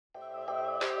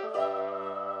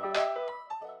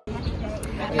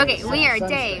Okay, we are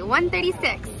day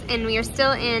 136 and we are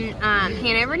still in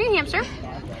Hanover, New Hampshire.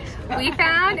 We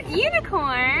found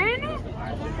Unicorn.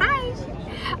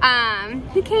 Hi.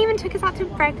 He came and took us out to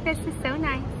breakfast. It's so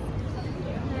nice.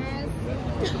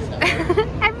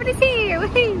 Everybody's here.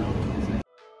 Woohoo.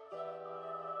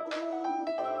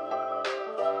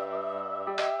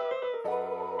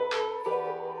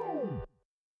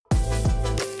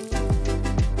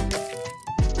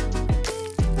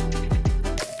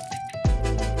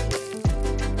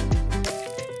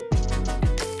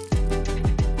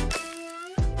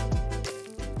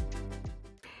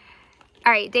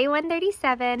 All right, day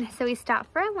 137, so we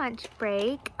stopped for a lunch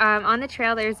break. On the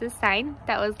trail, there's this sign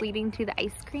that was leading to the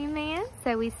ice cream man.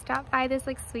 So we stopped by this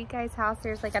like sweet guy's house.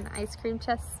 There's like an ice cream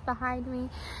chest behind me.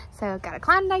 So got a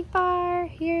Klondike bar.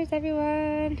 Here's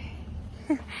everyone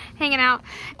hanging out.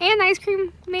 And the ice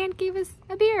cream man gave us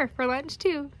a beer for lunch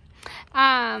too.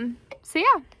 So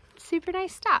yeah, super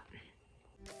nice stop.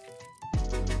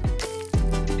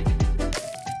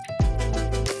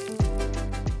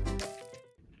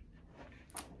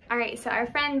 All right, so our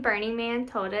friend Burning Man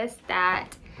told us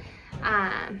that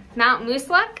Mount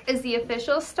Woodstock is the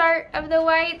official start of the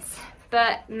Whites,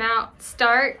 but Mount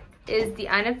Start is the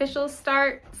unofficial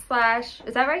start slash,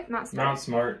 is that right? Mount Start? Mount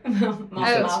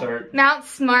Smart. Start. Mount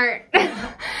Smart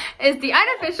is the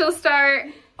unofficial start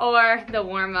or the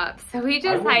warm up. So we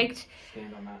just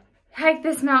hiked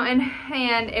this mountain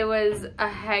and it was a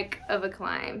heck of a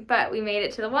climb, but we made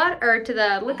it to the water, or to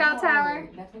the lookout tower.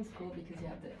 That one's cool because you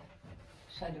have the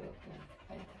shadow of the light.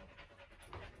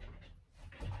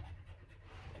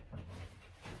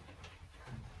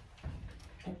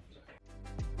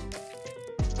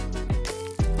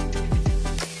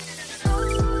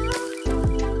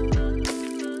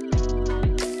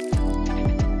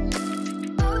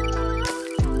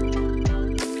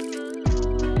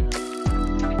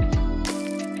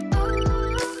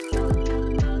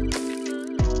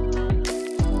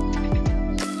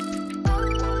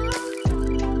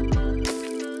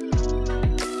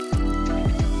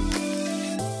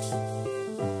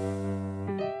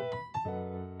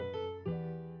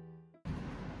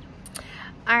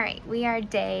 All right, we are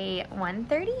day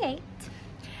 138.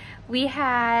 We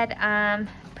had a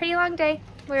pretty long day.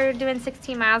 We were doing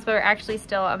 16 miles, but we're actually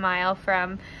still a mile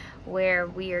from where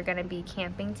we are gonna be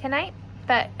camping tonight.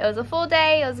 But it was a full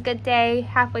day, it was a good day.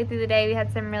 Halfway through the day, we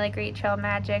had some really great trail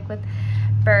magic with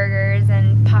burgers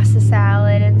and pasta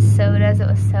salad and sodas. It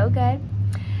was so good.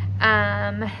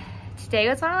 Today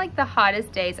was one of like the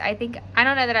hottest days. I don't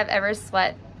know that I've ever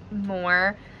sweat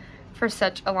more for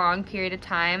such a long period of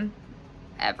time.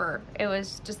 Ever. It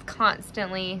was just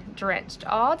constantly drenched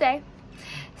all day,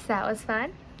 so that was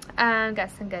fun.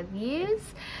 Got some good views,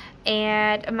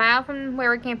 and a mile from where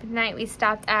we're camping tonight we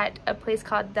stopped at a place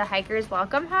called the Hiker's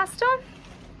Welcome Hostel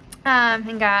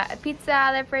and got a pizza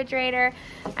out of the refrigerator.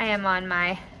 I am on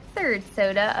my third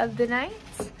soda of the night.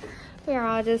 We're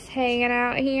all just hanging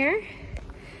out here.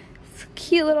 It's a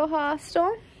cute little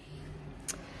hostel.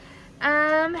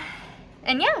 And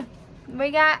yeah,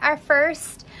 we got our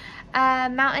first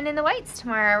mountain in the Whites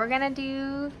tomorrow. We're gonna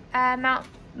do Mount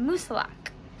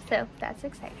Woodstock, so that's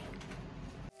exciting.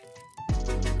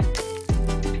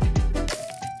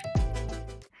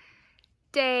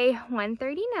 Day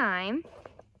 139.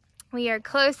 We are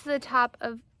close to the top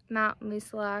of Mount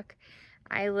Woodstock.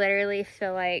 I literally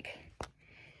feel like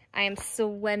I am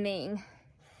swimming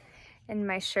in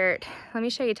my shirt. Let me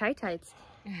show you tights.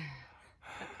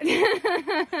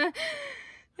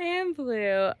 And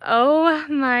blue. Oh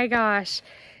my gosh.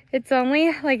 It's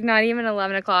only like not even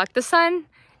 11 o'clock. The sun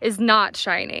is not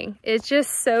shining. It's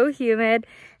just so humid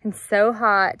and so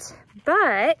hot.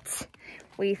 But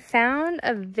we found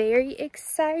a very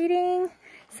exciting,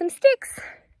 some sticks.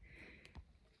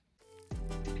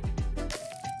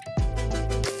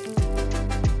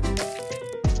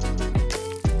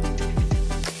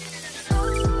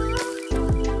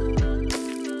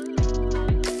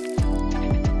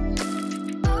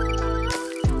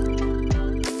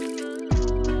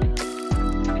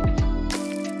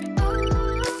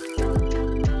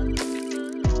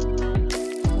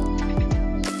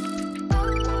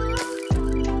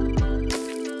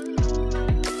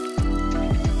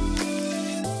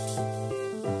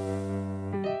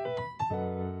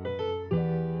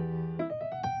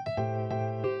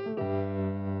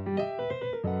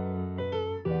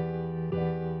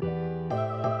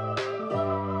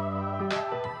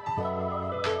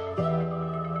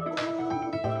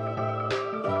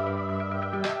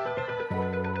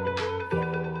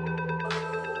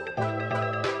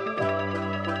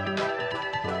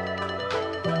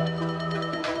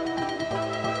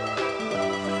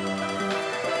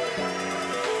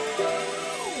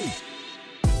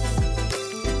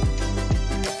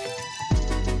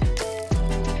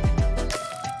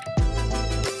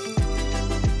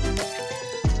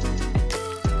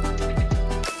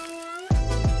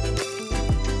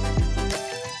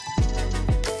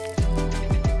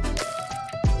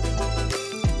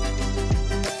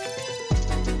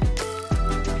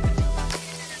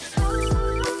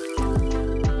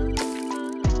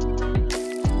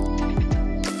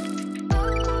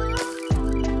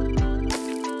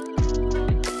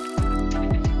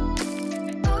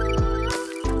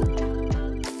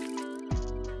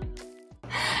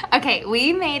 Okay,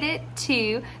 we made it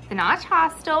to the Notch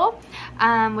Hostel,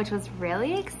 which was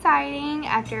really exciting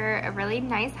after a really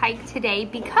nice hike today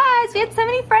because we had so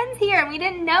many friends here and we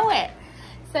didn't know it.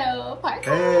 So,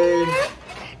 Parker and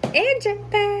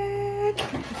Jetpack.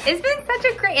 It's been such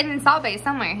a great, and then Salt Bay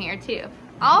somewhere here too.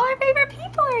 All our favorite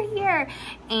people are here.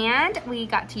 And we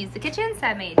got to use the kitchen, so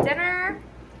I made dinner.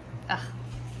 Ugh,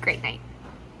 great night.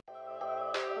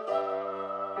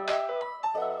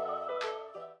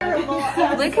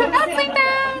 Look who else we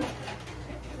found!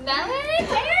 Melanie and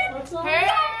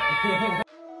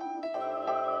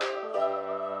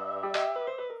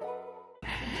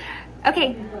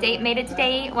okay, made it to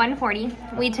day 140.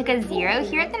 We took a 0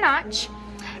 here at the Notch.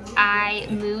 I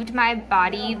moved my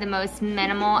body the most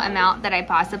minimal amount that I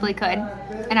possibly could,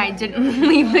 and I didn't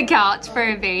leave the couch for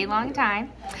a very long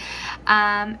time.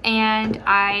 And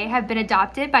I have been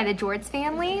adopted by the George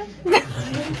family.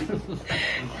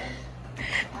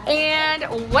 And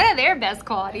one of their best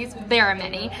qualities, there are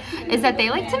many, is that they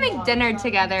like to make dinner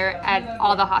together at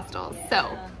all the hostels.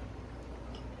 So,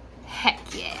 heck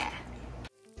yeah.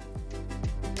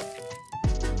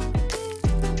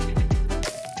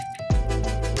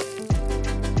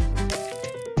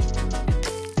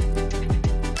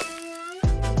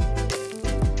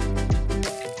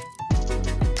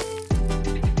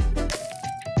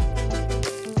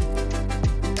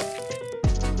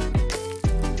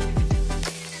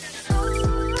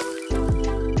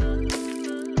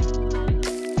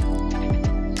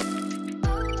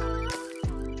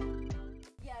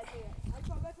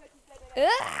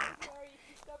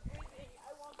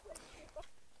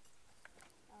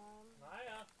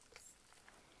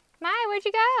 Maya, where'd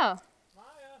you go?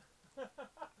 Maya.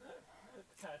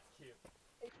 That's cute.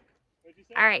 What'd you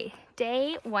say? All right,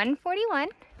 day 141.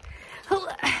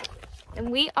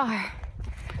 And we are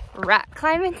rock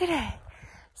climbing today.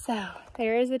 So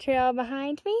there is the trail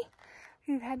behind me.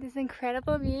 We've had this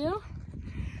incredible view.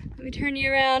 Let me turn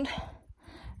you around.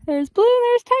 There's Blue,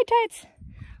 there's Tights.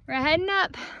 We're heading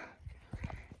up.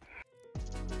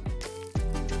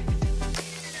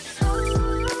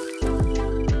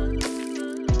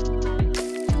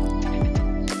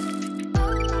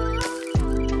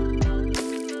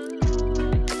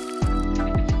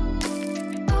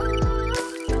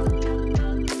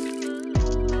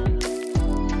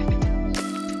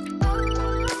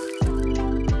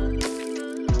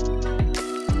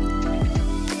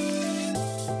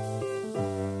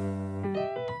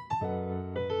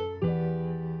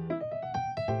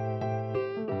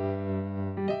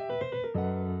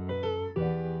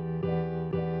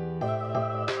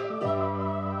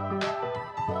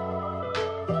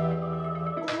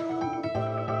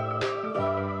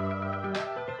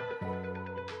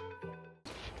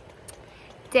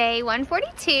 Day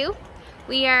 142.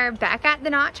 We are back at the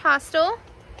Notch Hostel.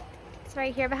 It's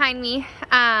right here behind me.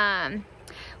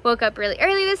 Woke up really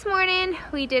early this morning.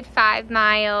 We did 5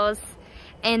 miles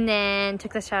and then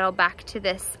took the shuttle back to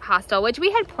this hostel, which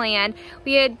we had planned.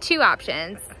 We had 2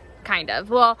 options, kind of.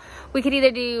 Well, we could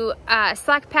either do a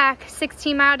slack pack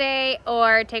 16-mile day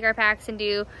or take our packs and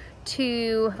do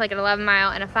 2, like an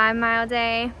 11-mile and a 5-mile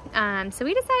day. So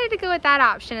we decided to go with that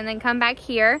option and then come back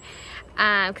here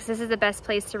because this is the best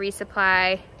place to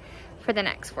resupply for the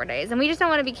next 4 days. And we just don't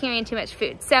want to be carrying too much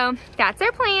food. So that's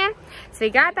our plan. So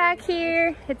we got back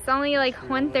here. It's only like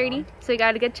 1:30, so we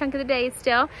got a good chunk of the day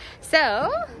still.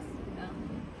 So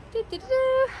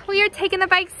we are taking the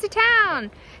bikes to town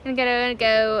and gonna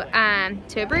go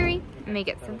to a brewery and maybe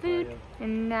get some food,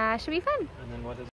 and should be fun.